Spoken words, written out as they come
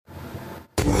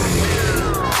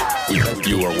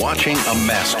You are watching a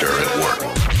master at work.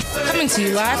 Coming to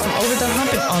you live from Over the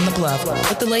Hump and On the Bluff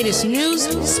with the latest news,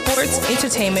 sports,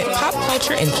 entertainment, pop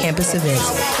culture, and campus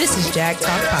events. This is Jag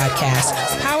Talk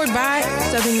Podcast, powered by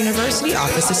Southern University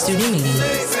Office of Student Media.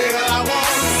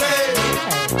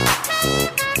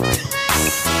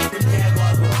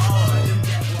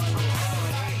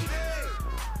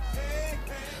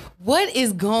 What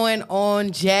is going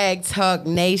on, Jag Talk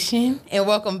Nation? And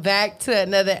welcome back to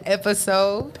another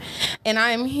episode. And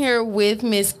I am here with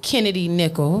Miss Kynedi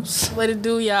Nichols. What it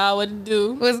do, y'all? What it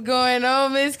do? What's going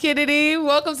on, Miss Kynedi?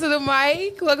 Welcome to the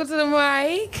mic. Welcome to the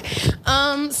mic.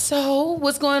 So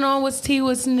what's going on? What's tea?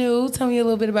 What's new? Tell me a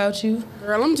little bit about you.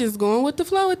 Girl, I'm just going with the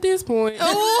flow at this point.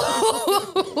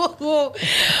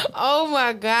 Oh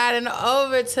my God. And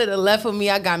over to the left of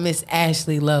me, I got Miss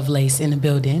Ashley Lovelace in the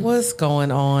building. What's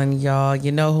going on, y'all?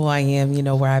 You know who I am. You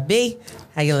know where I be.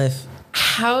 How you live?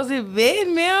 How's it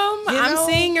been, ma'am? I'm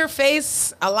seeing your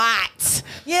face a lot.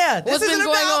 Yeah, what's been going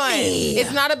on? Me.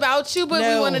 It's not about you, but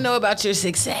we want to know about your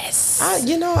success. I've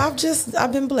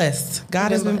been blessed.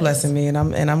 God has been blessing me, and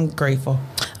I'm grateful.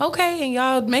 Okay, and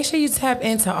y'all make sure you tap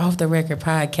into Off the Record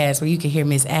podcast where you can hear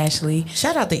Miss Ashley.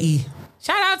 Shout out to E.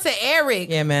 Shout out to Eric.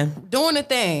 Yeah, man. Doing the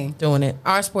thing. Doing it.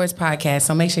 Our sports podcast.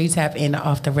 So make sure you tap into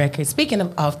Off the Record. Speaking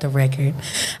of Off the Record,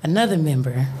 another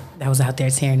member that was out there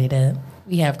tearing it up.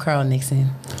 We have Carl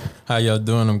Nixon. How y'all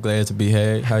doing? I'm glad to be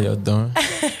here. How y'all doing?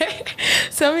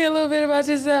 Tell me a little bit about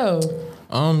yourself.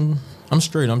 I'm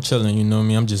straight. I'm chilling. You know what I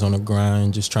mean? I'm just on the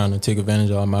grind, just trying to take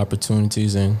advantage of all my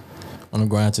opportunities and on the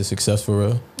grind to success for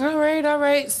real. All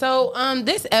right. So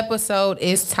this episode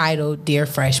is titled Dear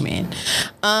Freshman.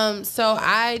 So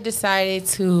I decided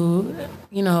to,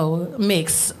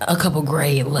 mix a couple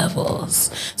grade levels.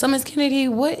 So Ms. Kynedi,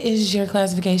 what is your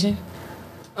classification?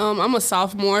 I'm a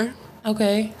sophomore.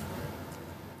 Okay.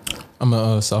 I'm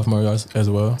a sophomore as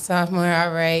well. Sophomore,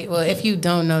 all right. Well, if you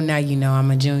don't know, now you know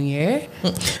I'm a junior.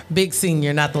 Big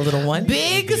senior, not the little one.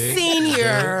 Big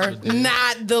senior,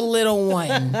 not the little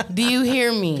one. Do you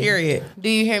hear me? Period. Do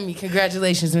you hear me?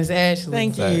 Congratulations, Miss Ashley.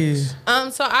 Thank you.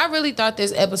 So I really thought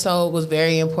this episode was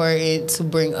very important to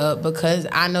bring up because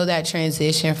I know that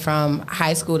transition from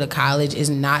high school to college is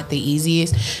not the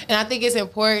easiest. And I think it's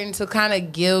important to kind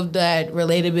of give that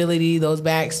relatability, those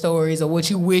backstories, or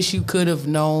what you wish you could have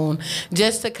known,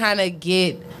 just to kind of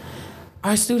get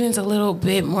our students a little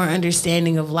bit more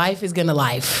understanding of life is gonna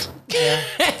life. Yeah.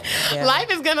 Life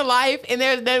is gonna life, and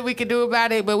there's nothing we can do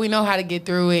about it, but we know how to get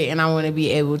through it, and I want to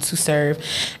be able to serve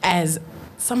as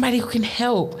somebody who can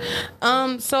help.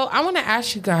 So I want to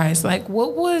ask you guys,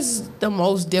 what was the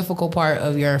most difficult part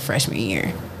of your freshman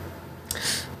year?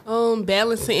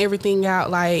 Balancing everything out,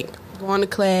 like going to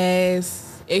class,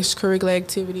 extracurricular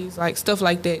activities, like stuff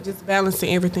like that. Just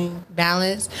balancing everything.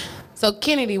 Balance. So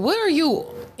Kynedi, what are you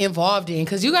involved in?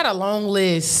 Because you got a long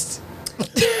list. You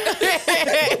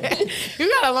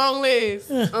got a long list.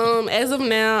 As of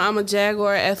now, I'm a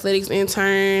Jaguar athletics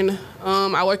intern.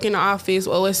 I work in the office,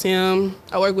 OSM.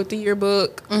 I work with the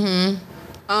yearbook.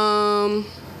 Mm-hmm.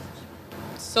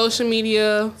 Social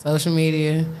media.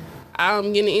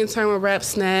 I'm getting an intern with Rap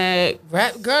Snack.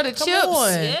 Rap Girl, the chips.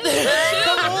 Yes.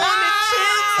 Come on,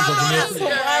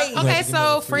 Right. Okay,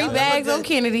 so free bags on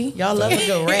Kynedi. Y'all love a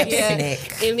good rap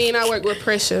snack. And then I work with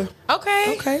Pressure.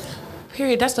 Okay.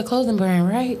 Period. That's the clothing brand,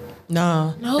 right?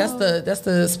 No. That's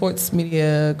the sports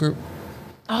media group.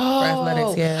 Oh, for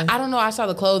athletics, yeah. I don't know. I saw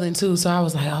the clothing too, so I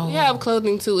was like, oh. We have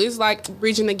clothing too. It's like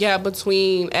bridging the gap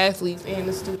between athletes and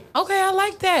the students. Okay, I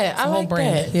like that. I like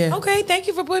that. Yeah. Okay, thank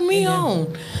you for putting me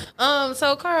on.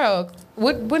 So Carl,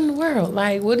 what in the world?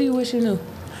 What do you wish you knew?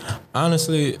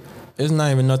 Honestly, it's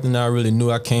not even nothing that I really knew.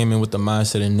 I came in with the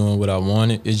mindset and knowing what I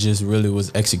wanted. It just really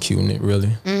was executing it, really.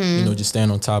 Mm-hmm. Just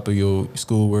staying on top of your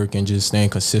schoolwork and just staying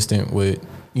consistent with,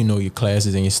 your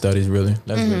classes and your studies, really.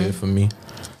 That's really it for me.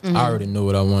 Mm-hmm. I already know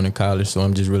what I want in college, so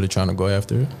I'm just really trying to go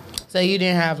after it. So you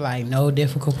didn't have, no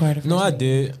difficult part of it? No, I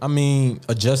did. I mean,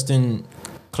 adjusting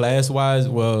class-wise,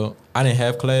 well, I didn't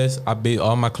have class.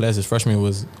 All my classes freshman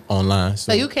was online.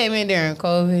 So you came in during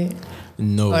COVID?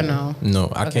 No. Or no?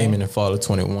 No, I came in fall of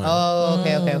 21. Oh,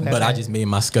 okay. But I just made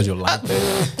my schedule like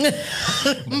that.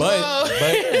 but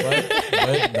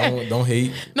don't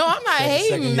hate. No, I'm not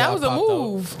hating. That was a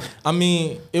move. I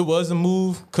mean, it was a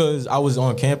move because I was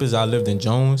on campus. I lived in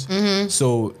Jones. Mm-hmm.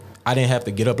 So I didn't have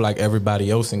to get up like everybody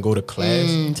else and go to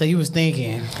class. So you was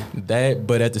thinking that,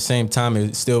 but at the same time,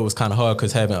 it still was kind of hard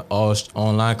because having all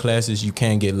online classes, you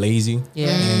can get lazy. Yeah,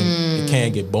 and it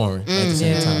can get boring at the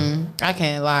same time. I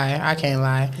can't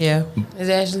lie. Yeah, is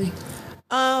Ashley?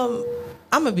 I'm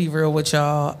gonna be real with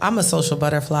y'all. I'm a social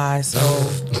butterfly, so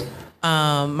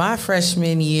My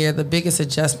freshman year, the biggest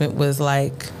adjustment was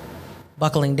like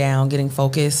buckling down, getting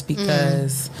focused,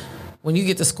 because when you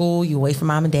get to school, you wait for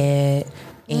mom and dad,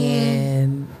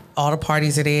 and all the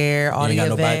parties are there, all the events. You ain't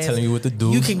got nobody telling you what to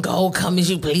do. You can go, come as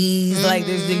you please. Like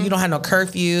you don't have no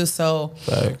curfew. So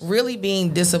really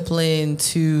being disciplined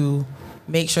to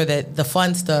make sure that the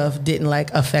fun stuff didn't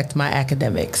like affect my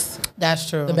academics. That's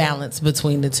true. The balance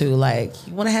between the two. Like,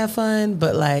 you want to have fun,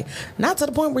 but like not to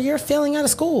the point where you're failing out of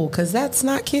school, because that's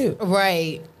not cute.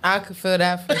 Right. I could feel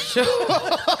that for sure.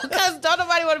 Because don't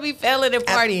nobody want to be failing and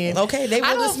partying. Okay, they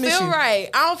will dismiss you. I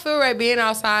don't feel right being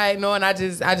outside knowing I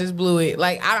just blew it.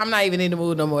 Like, I'm not even in the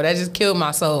mood no more. That just killed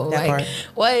my soul. That part.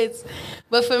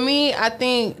 But for me, I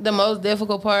think the most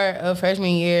difficult part of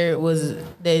freshman year was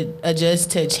the adjust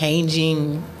to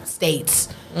changing states.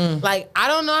 Like, I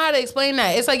don't know how to explain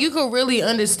that. It's like you could really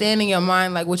understand in your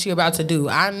mind like what you're about to do.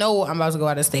 I know I'm about to go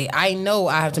out of state. I know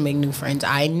I have to make new friends.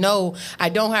 I know I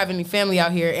don't have any family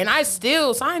out here, and I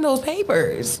still signed those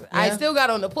papers. Yeah. I still got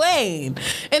on the plane,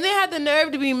 and then had the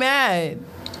nerve to be mad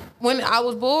when I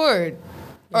was bored.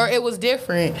 Or it was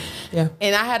different. Yeah.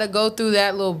 And I had to go through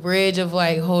that little bridge of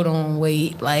like, hold on,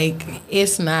 wait. Like,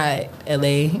 it's not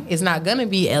LA. It's not going to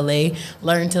be LA.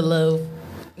 Learn to love,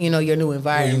 your new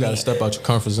environment. You got to step out your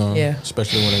comfort zone,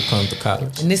 especially when it comes to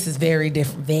college. And this is very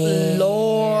different.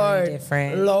 Very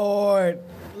different. Lord.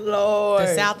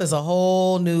 The South is a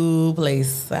whole new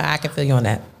place. I can feel you on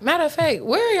that. Matter of fact,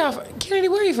 where are y'all from? Kynedi,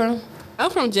 where are you from? I'm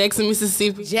from Jackson,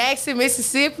 Mississippi. Jackson,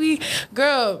 Mississippi?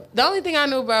 Girl, the only thing I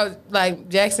knew about, like,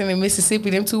 Jackson and Mississippi,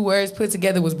 them two words put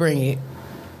together was bring it.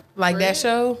 Like that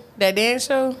show? That dance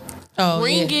show? Oh,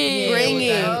 Bring it. Bring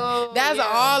it. That's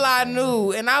all I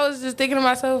knew. And I was just thinking to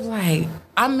myself, like,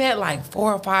 I met, like,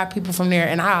 4 or 5 people from there,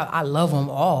 and I love them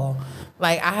all.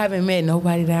 Like, I haven't met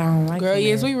nobody that I don't like. Girl,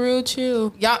 yes, we real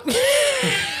chill. Y'all.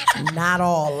 Not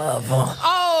all of them.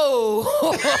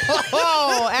 Oh,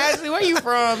 Ashley, where you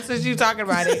from since you talking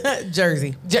about it?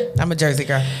 Jersey. I'm a Jersey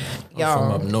girl. I'm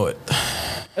from up north.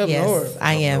 North.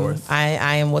 I am. North.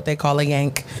 I am what they call a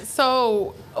Yank.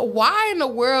 So why in the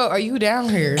world are you down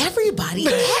here? Everybody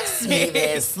asks me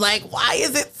this. Like, why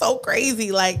is it so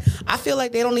crazy? Like, I feel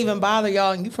like they don't even bother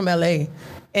y'all, and you from LA.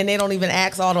 And they don't even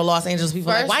ask all the Los Angeles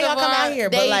people, like, why y'all come out here?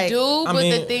 They do, but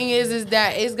the thing is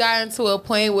that it's gotten to a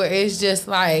point where it's just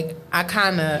like, I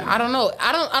don't know.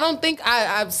 I don't think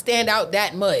I stand out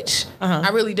that much.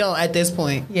 I really don't at this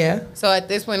point. Yeah. So at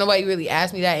this point, nobody really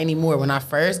asks me that anymore. When I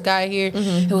first got here,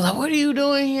 it was like, what are you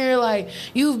doing here? Like,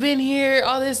 you've been here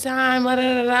all this time. Blah,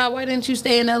 blah, blah, blah. Why didn't you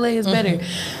stay in LA? It's better.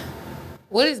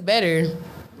 What is better?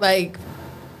 Like,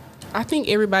 I think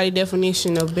everybody's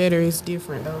definition of better is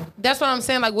different, though. That's what I'm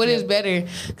saying. Like, what is better?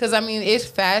 Because, I mean, it's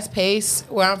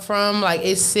fast-paced where I'm from. Like,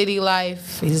 it's city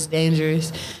life. It's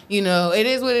dangerous. It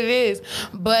is what it is.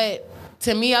 But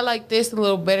to me, I like this a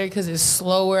little better because it's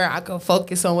slower. I can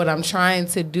focus on what I'm trying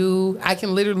to do. I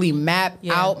can literally map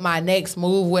out my next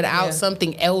move without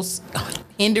something else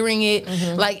hindering it.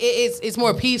 Like, it's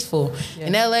more peaceful.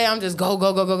 In LA, I'm just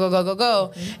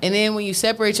go. And then when you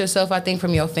separate yourself, I think,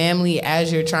 from your family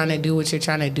as you're trying to do what you're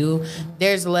trying to do,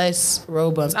 there's less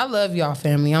road bumps. I love y'all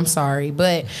family. I'm sorry.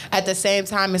 But at the same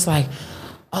time, it's like,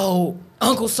 oh,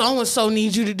 Uncle so-and-so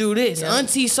needs you to do this.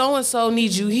 Auntie so-and-so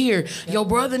needs you here. Your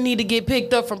brother need to get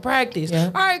picked up from practice. All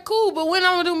right, cool. But when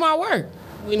I'm going to do my work?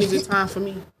 When is it time for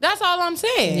me? That's all I'm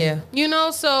saying.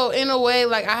 Yeah. So in a way,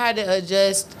 like, I had to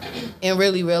adjust and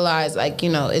really realize, like,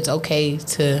 it's okay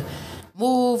to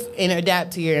move and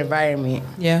adapt to your environment.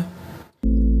 Yeah.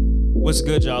 What's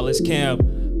good, y'all? It's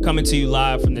Cam coming to you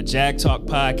live from the Jag Talk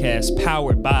podcast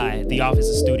powered by the Office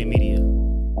of Student Media.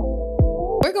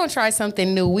 We're going to try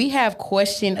something new. We have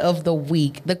question of the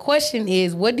week. The question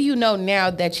is, what do you know now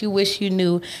that you wish you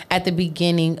knew at the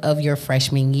beginning of your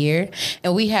freshman year?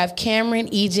 And we have Cameron,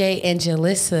 EJ, and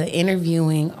Jalissa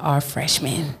interviewing our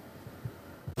freshmen.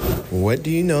 What do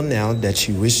you know now that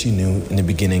you wish you knew in the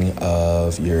beginning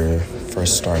of your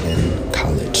first start in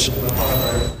college?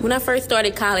 When I first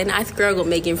started college, I struggled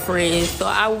making friends. So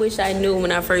I wish I knew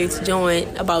when I first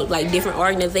joined about like different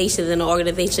organizations in the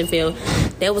organization field.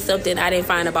 That was something I didn't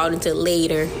find about until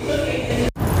later.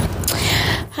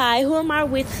 Hi, who am I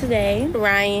with today?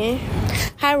 Ryan.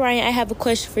 Hi, Ryan. I have a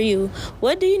question for you.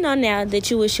 What do you know now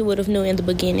that you wish you would have known in the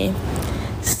beginning?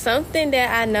 Something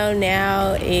that I know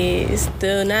now is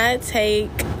do not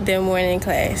take the morning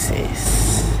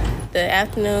classes. The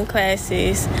afternoon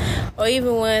classes, or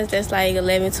even ones that's like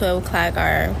 11, 12 o'clock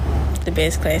are the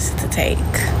best classes to take.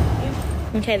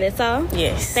 Okay, that's all?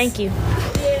 Yes. Thank you.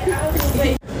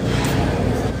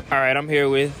 All right, I'm here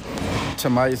with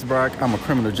Tomias Brock. I'm a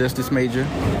criminal justice major.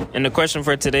 And the question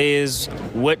for today is,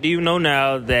 what do you know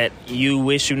now that you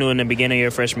wish you knew in the beginning of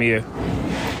your freshman year?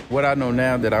 What I know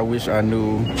now that I wish I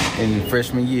knew in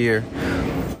freshman year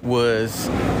was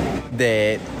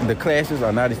that the classes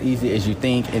are not as easy as you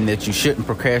think and that you shouldn't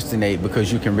procrastinate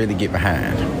because you can really get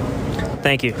behind.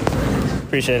 Thank you.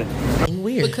 Appreciate it.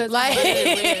 Weird. Because like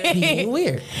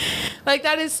weird. Like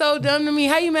that is so dumb to me.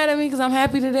 How you mad at me because I'm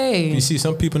happy today? You see,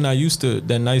 some people not used to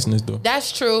that niceness though.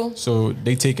 That's true. So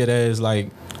they take it as like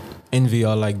envy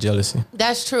or like jealousy.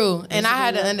 That's true. And I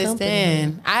had to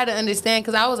understand. I had to understand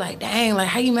because I was like, dang, like,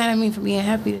 how you mad at me for being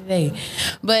happy today?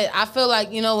 But I feel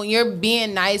like, you know, when you're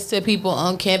being nice to people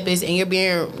on campus and you're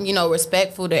being, you know,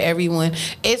 respectful to everyone,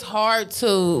 it's hard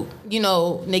to, you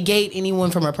know, negate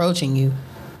anyone from approaching you.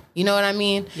 You know what I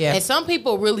mean? Yeah. And some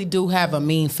people really do have a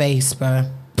mean face, bro.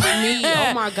 Me,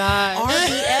 oh my God.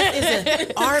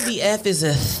 RBF is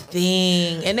a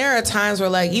thing. And there are times where,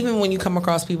 like, even when you come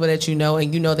across people that you know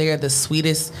and you know they are the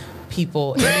sweetest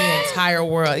people in the entire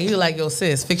world, you like, yo,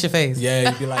 sis, fix your face.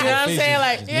 Yeah, you be like, you know what I'm saying?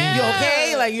 Like, Yeah. you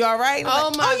okay? Like, you all right? Oh,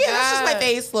 like, my yeah, that's just God. my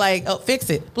face. Like, oh, fix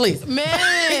it, please.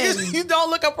 Man. You don't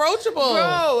look approachable.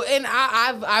 Bro, and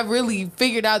I've really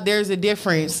figured out there's a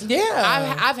difference.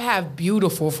 Yeah. I've had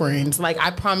beautiful friends. Like,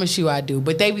 I promise you I do.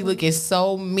 But they be looking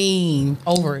so mean.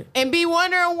 Over it. And be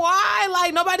wondering why.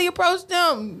 Like, nobody approached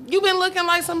them. You been looking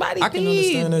like somebody I can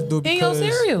understand that, though, in your because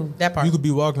cereal. That part. you could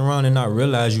be walking around and not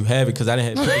realize you have it because I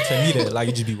didn't have people tell me that. Like,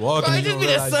 you just be walking Bro, it and you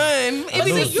just don't be the realize. sun. It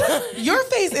be the sun. Your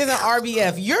face isn't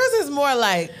RBF. Yours is more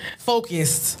like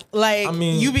focused. Like, I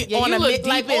mean, you be Yeah, on you a look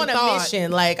like deep in on a thought.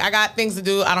 mission. Like, I got things to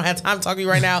do. I don't have time to talk to you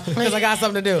right now because I got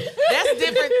something to do. That's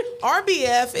different.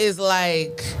 RBF is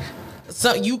like,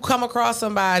 so you come across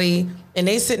somebody and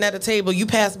they sitting at a table, you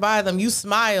pass by them, you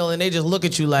smile, and they just look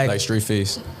at you like straight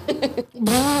face. you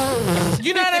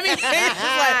know what I mean? It's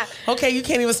just like, okay, you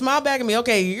can't even smile back at me.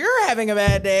 Okay, you're having a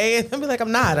bad day. And I'll be like,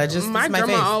 I'm not. I just, My it's my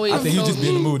grandma face. always I think you told just be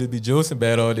in the me, mood to be Joseph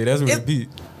bad all day. That's what it be.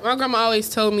 my grandma always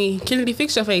told me, Kynedi,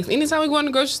 fix your face. Anytime we go in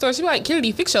the grocery store, she be like,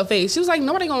 Kynedi, fix your face. She was like,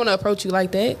 nobody gonna want to approach you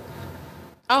like that.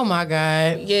 Oh, my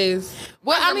God. Yes.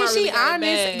 Well, My I mean, grandma she really got it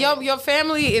honest. bad. Your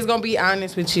family is gonna be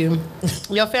honest with you.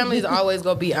 Your family is always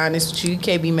gonna be honest with you. You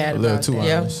can't be mad A little about too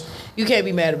that. honest. You can't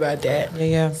be mad about that.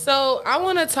 Yeah. So I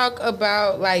want to talk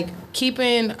about like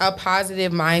keeping a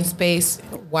positive mind space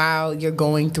while you're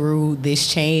going through this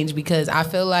change, because I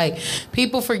feel like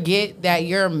people forget that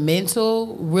your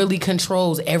mental really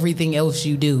controls everything else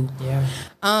you do.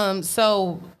 Yeah.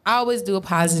 So I always do a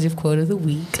positive quote of the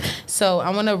week. So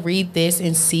I want to read this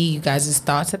and see you guys'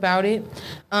 thoughts about it.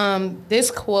 This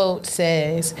quote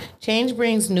says, "Change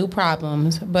brings new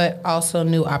problems, but also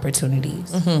new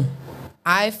opportunities."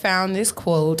 I found this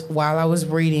quote while I was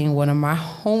reading one of my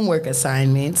homework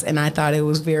assignments, and I thought it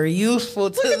was very useful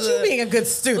to Look at you being a good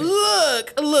student.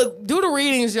 Look, do the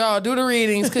readings, y'all. Do the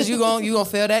readings, because you gonna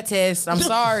fail that test. I'm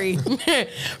sorry.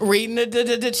 Reading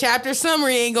the chapter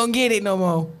summary ain't gonna get it no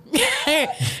more.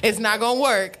 It's not gonna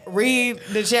work. Read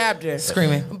the chapter.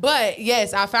 Screaming. But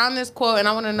yes, I found this quote, and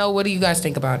I want to know, what do you guys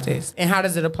think about this, and how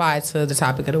does it apply to the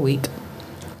topic of the week?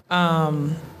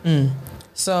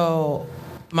 So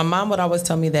my mom would always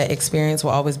tell me that experience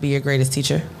will always be your greatest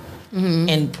teacher,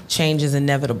 and change is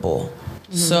inevitable.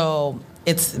 So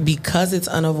it's because it's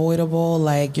unavoidable.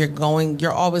 Like, you're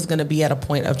always going to be at a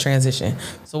point of transition.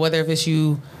 So whether if it's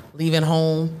you leaving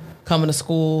home, coming to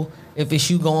school, if it's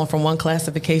you going from one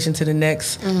classification to the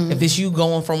next, if it's you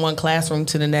going from one classroom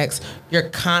to the next, you're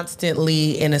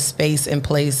constantly in a space and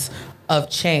place of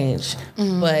change.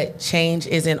 But change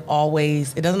doesn't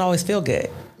always feel good.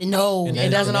 No, And It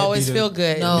doesn't always feel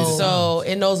good. No. So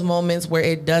in those moments where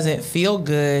it doesn't feel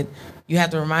good, you have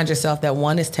to remind yourself that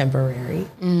one is temporary,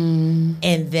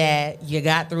 and that you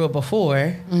got through it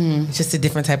before. It's just a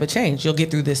different type of change. You'll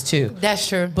get through this too. That's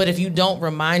true. But if you don't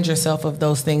remind yourself of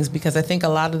those things, because I think a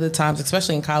lot of the times,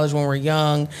 especially in college when we're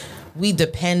young, we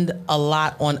depend a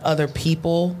lot on other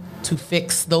people to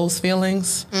fix those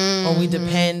feelings,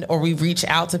 or we reach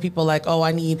out to people like, oh,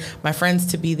 I need my friends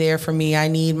to be there for me. I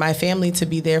need my family to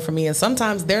be there for me. And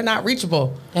sometimes they're not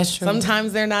reachable. That's true.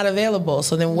 Sometimes they're not available.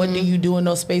 So then what do you do in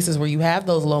those spaces where you have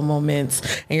those low moments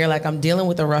and you're like, I'm dealing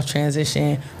with a rough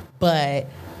transition, but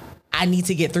I need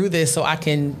to get through this so I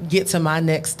can get to my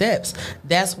next steps.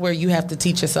 That's where you have to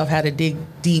teach yourself how to dig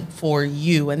deep for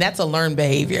you. And that's a learned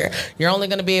behavior. You're only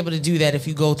going to be able to do that if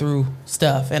you go through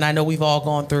stuff. And I know we've all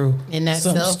gone through And that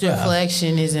some stuff.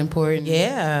 self-reflection is important.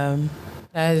 Yeah.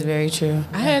 That is very true.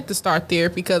 I had to start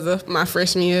therapy because of my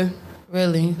freshman year.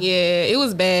 Really? Yeah, it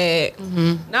was bad.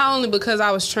 Not only because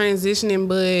I was transitioning,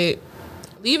 but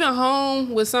leaving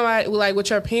home with somebody, like with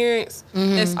your parents,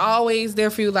 that's always there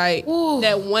for you. Like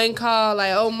that one call,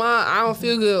 like, oh, Mom, I don't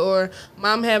feel good, or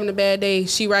Mom having a bad day,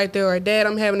 she right there, or Dad,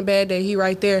 I'm having a bad day, he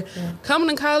right there. Yeah.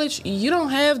 Coming to college, you don't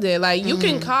have that. Like, you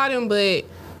can call them, but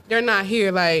they're not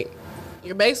here. Like,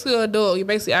 you're basically an adult. You're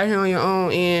basically out here on your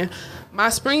own. And my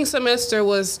spring semester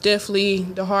was definitely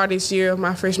the hardest year of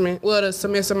my the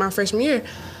semester of my freshman year.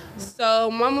 So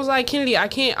Mom was like, Kynedi, I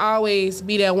can't always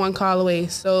be that one call away.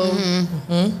 So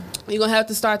you're going to have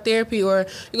to start therapy, or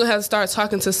you're going to have to start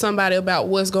talking to somebody about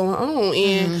what's going on.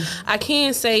 And I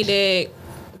can't say that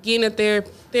getting a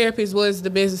therapist was the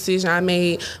best decision I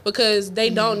made, because they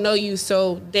don't know you,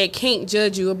 so they can't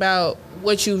judge you about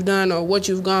what you've done or what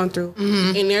you've gone through.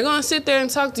 And they're going to sit there and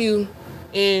talk to you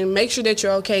and make sure that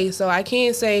you're okay. So I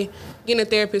can't say getting a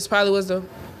therapist probably was the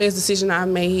best decision I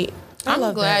made.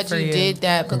 I'm glad you did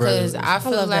that, because I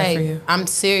feel like, I'm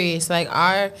serious, like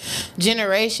our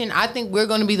generation, I think we're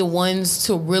going to be the ones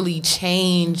to really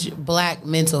change Black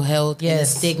mental health and the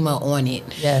stigma on it.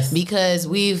 Yes. Because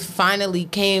we've finally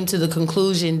came to the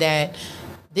conclusion that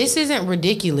this isn't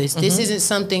ridiculous. This isn't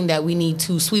something that we need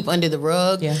to sweep under the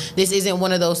rug. Yeah. This isn't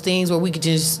one of those things where we could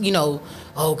just,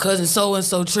 oh, cousin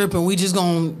so-and-so tripping, we just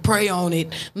gonna pray on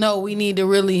it. No, we need to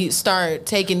really start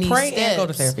taking these steps. And go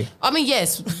to therapy. I mean,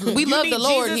 yes, we love the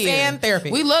Lord Jesus here. And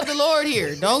therapy. We love the Lord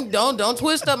here. Don't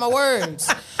twist up my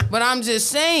words. But I'm just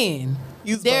saying,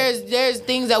 there's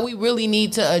things that we really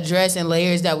need to address and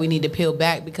layers that we need to peel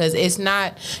back, because it's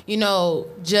not,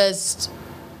 just,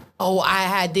 oh, I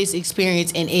had this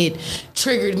experience and it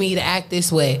triggered me to act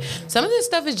this way. Some of this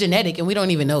stuff is genetic and we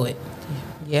don't even know it.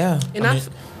 Yeah. And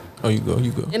you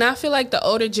go. And I feel like the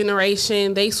older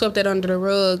generation, they swept that under the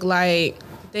rug. Like,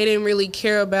 they didn't really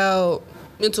care about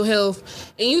mental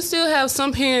health. And you still have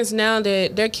some parents now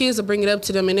that their kids will bring it up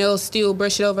to them and they'll still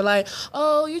brush it over like,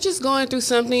 oh, you're just going through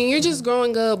something. You're just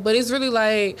growing up. But it's really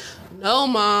like, no,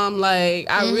 Mom, like,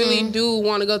 I really do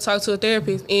want to go talk to a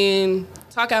therapist and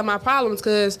talk out my problems,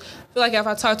 because I feel like if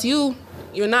I talk to you,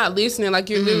 you're not listening. Like,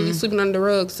 you're literally sleeping under the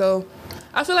rug. So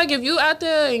I feel like if you out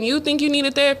there and you think you need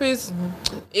a therapist,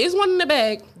 it's one in the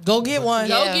bag. Go get one.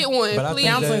 Go get one, but please.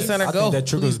 Counseling center, I think that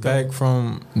trickles back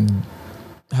from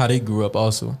how they grew up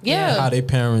also. Yeah. How their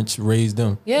parents raised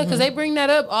them. Yeah, because they bring that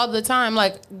up all the time.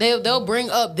 Like, they'll bring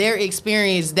up their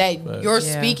experience that you're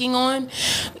speaking on,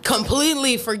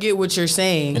 completely forget what you're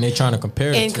saying. And they trying to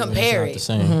compare it. And compare it. It's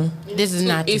not the same. This is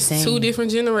not the same. It's two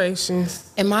different generations.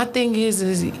 And my thing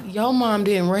is your mom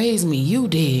didn't raise me. You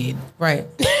did. Right.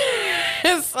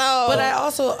 But I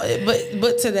also,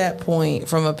 but to that point,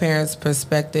 from a parent's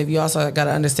perspective, you also got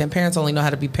to understand parents only know how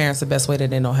to be parents the best way that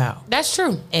they know how. That's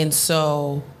true. And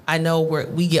so I know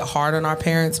we get hard on our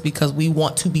parents because we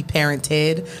want to be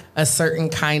parented a certain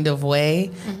kind of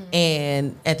way.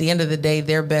 And at the end of the day,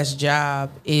 their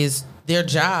job is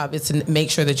to make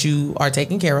sure that you are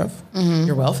taken care of,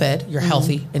 you're well fed, you're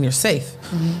healthy, and you're safe.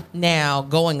 Now,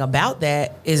 going about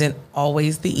that isn't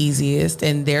always the easiest,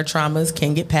 and their traumas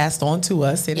can get passed on to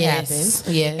us. It happens.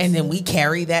 Yes. And then we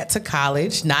carry that to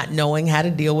college, not knowing how to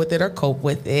deal with it or cope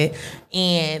with it.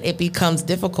 And it becomes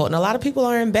difficult. And a lot of people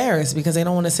are embarrassed because they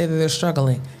don't want to say that they're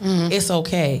struggling. It's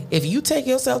okay. If you take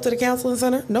yourself to the counseling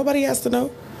center, nobody has to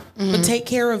know. But take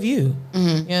care of you,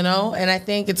 And I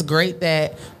think it's great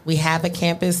that we have a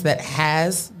campus that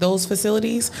has those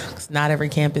facilities, because not every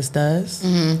campus does.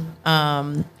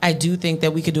 I do think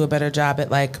that we could do a better job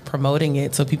at like promoting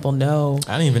it so people know.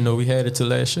 I didn't even know we had it till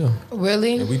last year.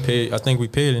 Really? And we paid. I think we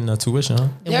paid in tuition, huh?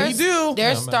 We do.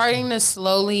 They're starting to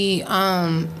slowly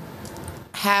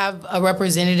have a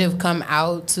representative come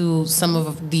out to some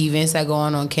of the events that go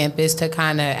on campus to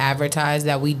kind of advertise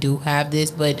that we do have this.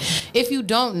 But if you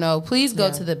don't know, please go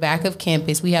to the back of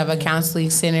campus. We have a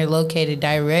counseling center located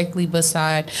directly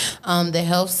beside the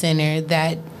health center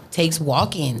that takes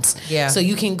walk-ins. Yeah. So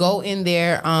you can go in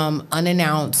there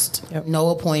unannounced, no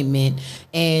appointment,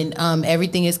 and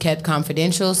everything is kept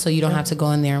confidential, so you don't have to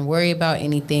go in there and worry about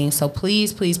anything. So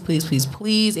please, please, please, please,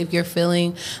 please, if you're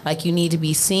feeling like you need to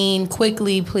be seen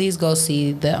quickly, please go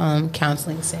see the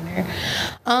counseling center.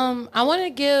 I want to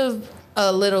give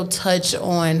a little touch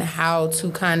on how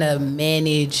to kind of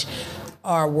manage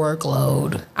our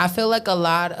workload. I feel like a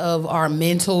lot of our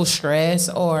mental stress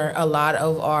or a lot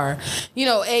of our,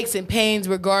 aches and pains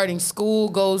regarding school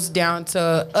goes down to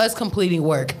us completing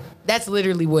work. That's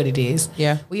literally what it is.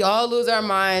 Yeah. We all lose our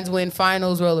minds when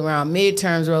finals roll around,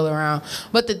 midterms roll around.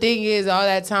 But the thing is, all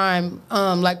that time,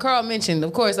 like Carl mentioned,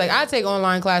 of course, like I take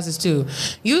online classes too.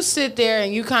 You sit there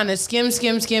and you kind of skim,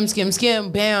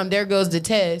 bam, there goes the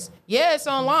test. Yeah, it's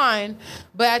online,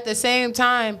 but at the same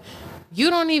time, you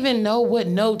don't even know what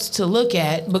notes to look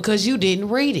at because you didn't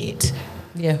read it.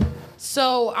 Yeah.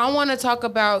 So I want to talk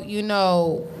about,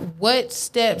 what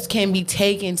steps can be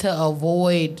taken to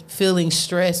avoid feeling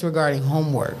stressed regarding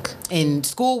homework and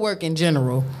schoolwork in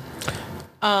general.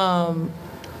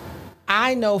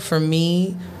 I know for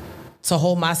me, to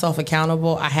hold myself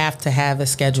accountable, I have to have a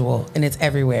schedule, and it's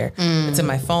everywhere. It's in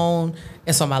my phone.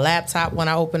 It's on my laptop when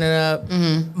I open it up.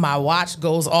 My watch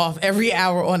goes off every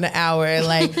hour on the hour.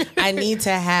 I need to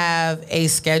have a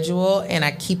schedule, and I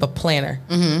keep a planner.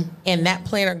 And that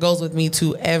planner goes with me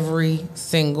to every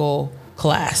single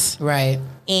class. Right.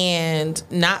 And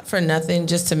not for nothing,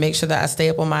 just to make sure that I stay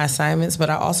up on my assignments, but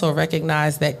I also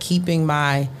recognize that keeping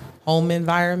my home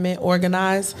environment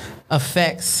organized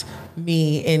affects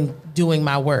me in doing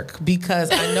my work,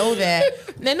 because I know that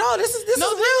this is real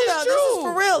though. This is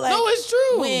for real. It's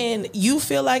true. When you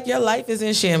feel like your life is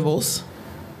in shambles,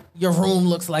 your room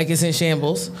looks like it's in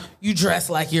shambles, you dress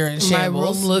like you're in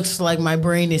shambles. My room looks like my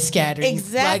brain is scattered.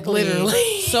 Exactly.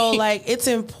 Literally. So it's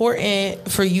important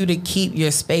for you to keep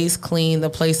your space clean, the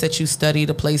place that you study,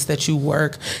 the place that you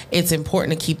work. It's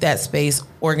important to keep that space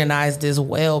organized as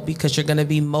well, because you're going to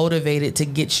be motivated to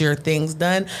get your things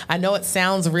done. I know it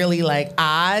sounds really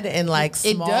odd and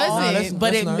small. It doesn't,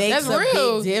 but it makes a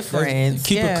big difference.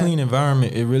 Keep a clean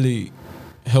environment. It really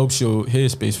helps your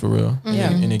headspace for real.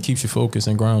 Yeah. And it keeps you focused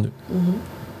and grounded.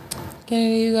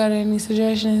 Kynedi, you got any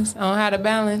suggestions on how to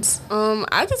balance?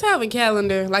 I just have a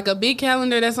calendar, a big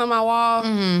calendar that's on my wall.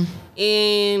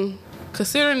 And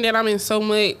considering that I'm in so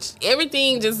much,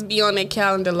 everything just be on that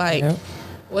calendar.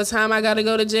 What time I got to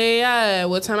go to JI?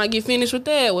 What time I get finished with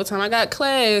that? What time I got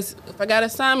class? If I got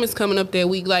assignments coming up that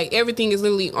week, everything is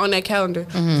literally on that calendar.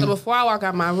 So before I walk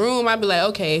out my room, I be like,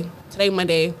 okay, today my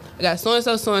day. I got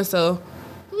so-and-so, so-and-so.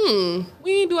 When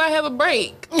do I have a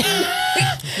break?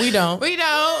 We don't. So,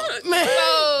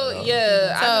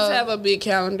 yeah, I just have a big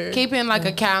calendar. Keeping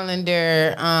a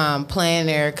calendar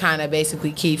planner kind of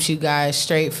basically keeps you guys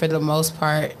straight for the most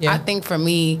part. Yeah. I think for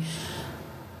me,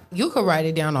 you could write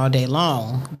it down all day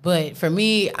long, but for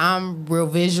me, I'm real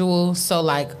visual. So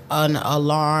an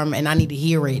alarm, and I need to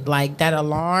hear it. That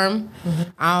alarm,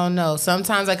 I don't know.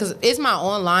 Sometimes because it's my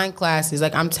online classes.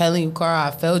 I'm telling you, Cara,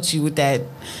 I felt you with that.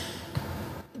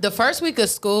 The first week of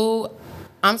school,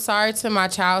 I'm sorry to my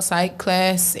child psych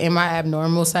class and my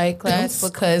abnormal psych class,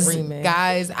 because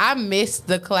guys, I missed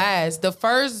the class. The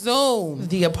first Zoom.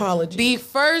 The apology.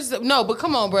 No, but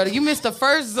come on, brother. You missed the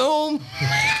first Zoom.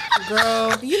 Girl.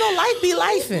 Life be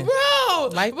lifing. Bro.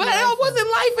 But I wasn't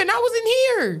lifing. I wasn't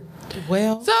here.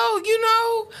 Well.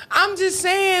 So, I'm just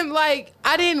saying,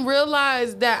 I didn't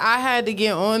realize that I had to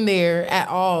get on there at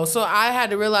all. So I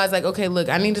had to realize, okay, look,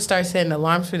 I need to start setting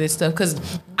alarms for this stuff,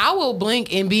 because I will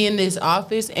blink and be in this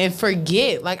office and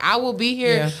forget. I will be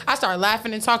here. Yeah. I start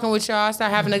laughing and talking with y'all. I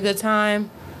start having a good time.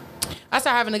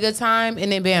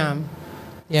 And then bam.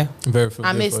 Yeah.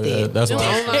 I missed it. That's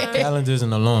why calendars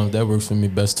and alarms, that works for me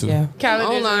best too. Yeah.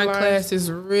 Online class is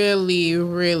really,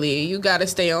 really, you got to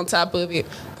stay on top of it.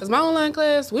 Because my online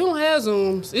class, we don't have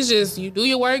Zooms. It's just you do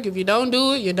your work. If you don't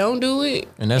do it, you don't do it.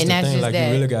 And that's the thing.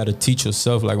 You really got to teach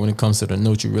yourself. When it comes to the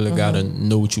notes, you really got to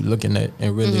know what you're looking at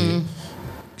and really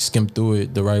skim through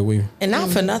it the right way. And not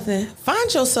for nothing,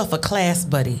 find yourself a class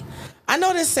buddy. I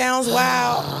know this sounds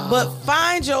wild, but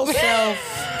find yourself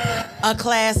a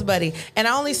class buddy. And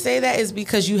I only say that is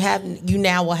because you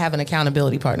now will have an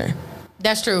accountability partner.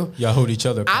 That's true. Y'all hold each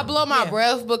other. I blow my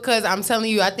breath because I'm telling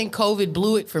you, I think COVID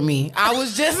blew it for me. I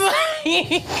was just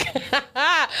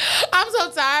I'm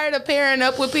so tired of pairing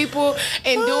up with people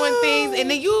and doing things, and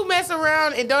then you mess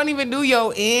around and don't even do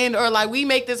your end, or we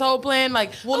make this whole plan I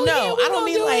don't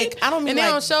mean and they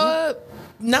don't show up.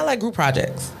 Not like group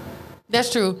projects. That's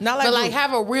true. Not like but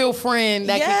have a real friend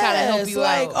that can kind of help you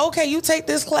out. Okay, you take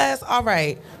this class. All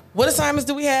right. What assignments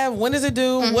do we have? When does it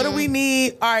due? What do we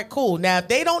need? All right, cool. Now, if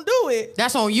they don't do it,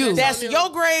 that's on you. That's your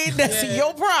grade. That's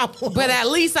your problem. But at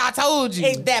least I told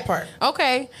you. That part.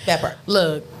 Okay. That part.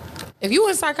 Look. If you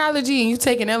in psychology and you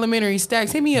taking elementary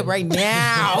stacks, hit me up right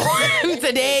now.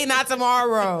 Today, not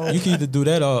tomorrow. You can either do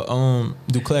that or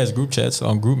do class group chats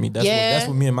on group me. That's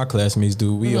what me and my classmates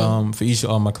do. We for each of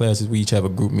all my classes, we each have a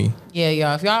group me. Yeah,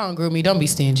 y'all. If y'all on group me, don't be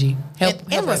stingy. Help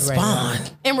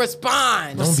respond. And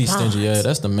respond. Don't be stingy. Yeah,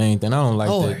 that's the main thing. I don't like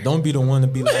that. Don't be the one to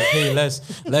be like, hey,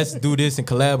 let's do this and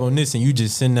collab on this, and you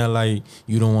just sitting there like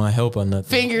you don't want to help or nothing.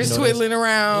 Fingers twiddling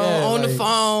around on the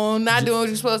phone, not doing what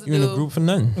you're supposed to do. You in the group for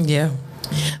nothing. Yeah.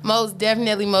 Most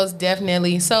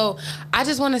definitely. So I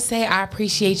just want to say I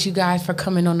appreciate you guys for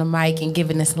coming on the mic and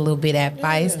giving us a little bit of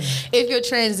advice. Yeah. If you're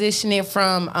transitioning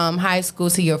from high school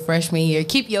to your freshman year,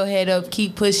 keep your head up,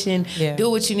 keep pushing, do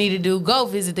what you need to do. Go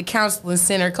visit the counseling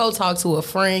center, go talk to a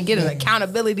friend, get an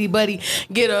accountability buddy,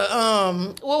 get a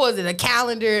a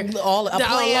calendar, a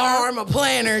alarm, a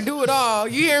planner, do it all.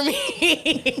 You hear me?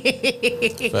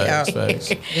 Facts.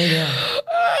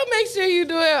 Make sure you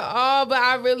do it all. But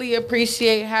I really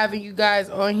appreciate having you guys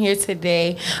on here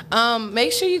today.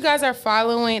 Make sure you guys are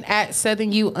following at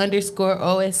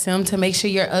SouthernU_OSM to make sure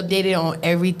you're updated on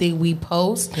everything we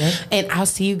post. Yep. And I'll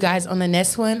see you guys on the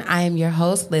next one. I am your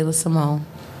host, Laila Simone.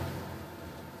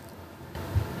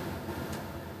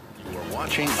 You are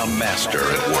watching a master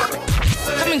at work.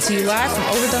 Coming to you live from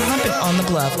Over the Hump and On the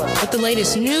Bluff with the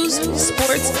latest news,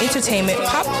 sports, entertainment,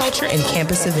 pop culture, and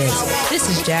campus events. This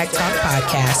is Jag Talk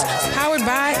Podcast, powered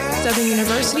by Southern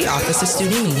University Office of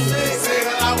Student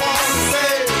Media.